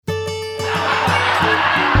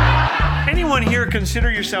anyone here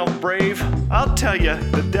consider yourself brave? I'll tell you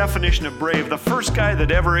the definition of brave. The first guy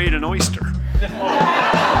that ever ate an oyster.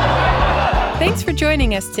 Thanks for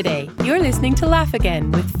joining us today. You're listening to Laugh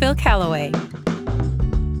Again with Phil Callaway.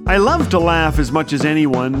 I love to laugh as much as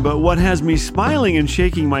anyone, but what has me smiling and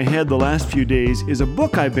shaking my head the last few days is a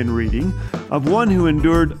book I've been reading of one who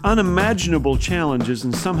endured unimaginable challenges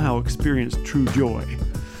and somehow experienced true joy.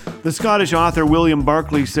 The Scottish author William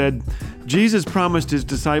Barclay said, Jesus promised his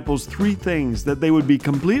disciples three things: that they would be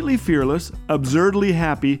completely fearless, absurdly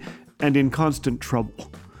happy, and in constant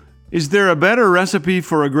trouble. Is there a better recipe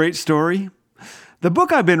for a great story? The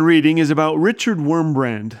book I've been reading is about Richard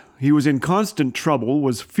Wurmbrand. He was in constant trouble,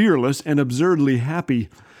 was fearless, and absurdly happy.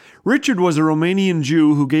 Richard was a Romanian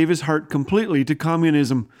Jew who gave his heart completely to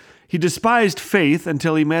communism. He despised faith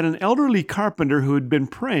until he met an elderly carpenter who had been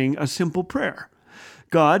praying a simple prayer.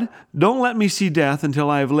 God, don't let me see death until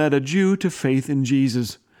I have led a Jew to faith in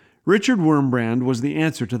Jesus. Richard Wurmbrand was the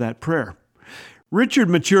answer to that prayer. Richard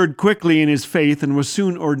matured quickly in his faith and was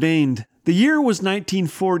soon ordained. The year was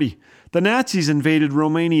 1940. The Nazis invaded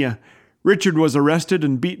Romania. Richard was arrested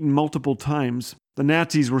and beaten multiple times. The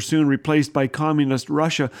Nazis were soon replaced by communist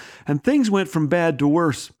Russia, and things went from bad to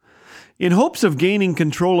worse. In hopes of gaining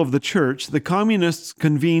control of the church, the communists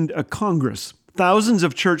convened a congress. Thousands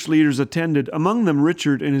of church leaders attended, among them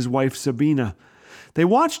Richard and his wife Sabina. They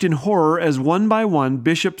watched in horror as one by one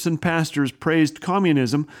bishops and pastors praised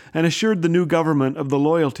communism and assured the new government of the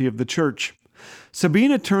loyalty of the church.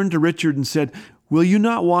 Sabina turned to Richard and said, "Will you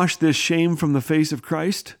not wash this shame from the face of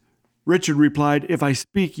Christ?" Richard replied, "If I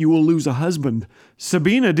speak, you will lose a husband."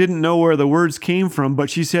 Sabina didn't know where the words came from, but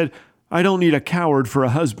she said, "I don't need a coward for a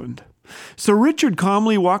husband." So Richard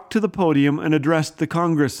calmly walked to the podium and addressed the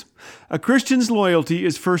Congress. "A Christian's loyalty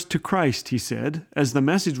is first to Christ," he said, as the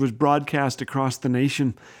message was broadcast across the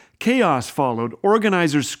nation. Chaos followed.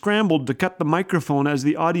 Organizers scrambled to cut the microphone as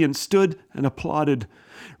the audience stood and applauded.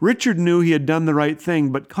 Richard knew he had done the right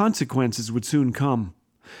thing, but consequences would soon come.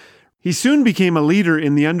 He soon became a leader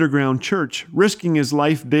in the underground church, risking his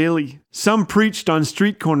life daily. Some preached on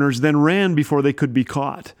street corners, then ran before they could be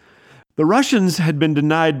caught. The Russians had been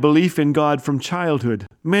denied belief in God from childhood.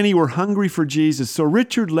 Many were hungry for Jesus, so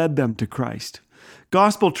Richard led them to Christ.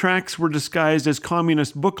 Gospel tracts were disguised as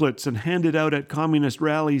communist booklets and handed out at communist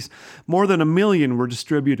rallies. More than 1 million were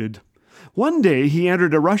distributed. One day, he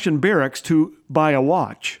entered a Russian barracks to buy a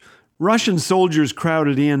watch. Russian soldiers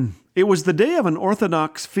crowded in. It was the day of an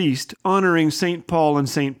Orthodox feast honoring St. Paul and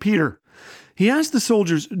St. Peter. He asked the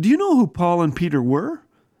soldiers, "Do you know who Paul and Peter were?"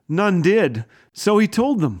 None did, so he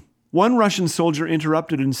told them. One Russian soldier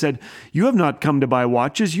interrupted and said, "You have not come to buy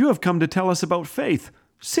watches, you have come to tell us about faith.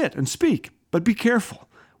 Sit and speak, but be careful.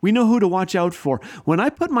 We know who to watch out for. When I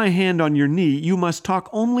put my hand on your knee, you must talk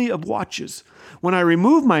only of watches. When I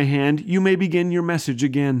remove my hand, you may begin your message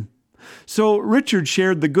again." So Richard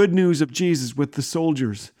shared the good news of Jesus with the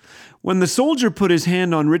soldiers. When the soldier put his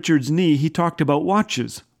hand on Richard's knee, he talked about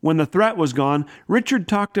watches. When the threat was gone, Richard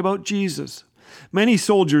talked about Jesus. Many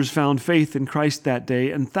soldiers found faith in Christ that day,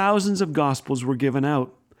 and thousands of gospels were given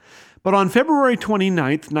out. But on February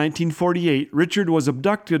 29th, 1948, Richard was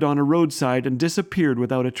abducted on a roadside and disappeared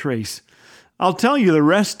without a trace. I'll tell you the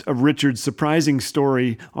rest of Richard's surprising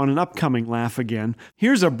story on an upcoming Laugh Again.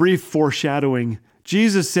 Here's a brief foreshadowing.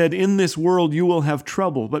 Jesus said, "In this world you will have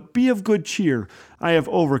trouble, but be of good cheer. I have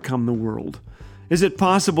overcome the world." Is it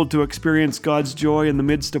possible to experience God's joy in the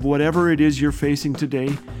midst of whatever it is you're facing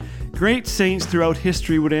today? Great saints throughout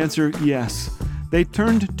history would answer yes. They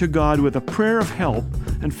turned to God with a prayer of help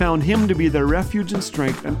and found Him to be their refuge and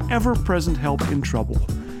strength and ever-present help in trouble.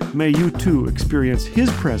 May you too experience His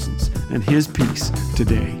presence and His peace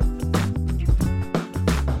today.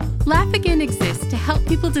 Laugh Again exists to help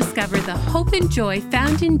people discover the hope and joy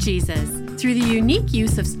found in Jesus through the unique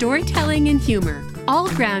use of storytelling and humor, all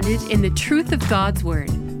grounded in the truth of God's Word.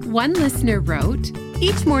 One listener wrote,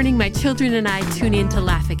 "Each morning my children and I tune in to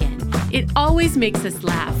Laugh Again. It always makes us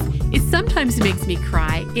laugh. It sometimes makes me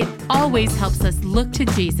cry. It always helps us look to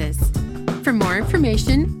Jesus." For more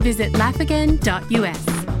information, visit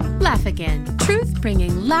laughagain.us. Laugh Again, truth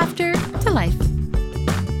bringing laughter to life.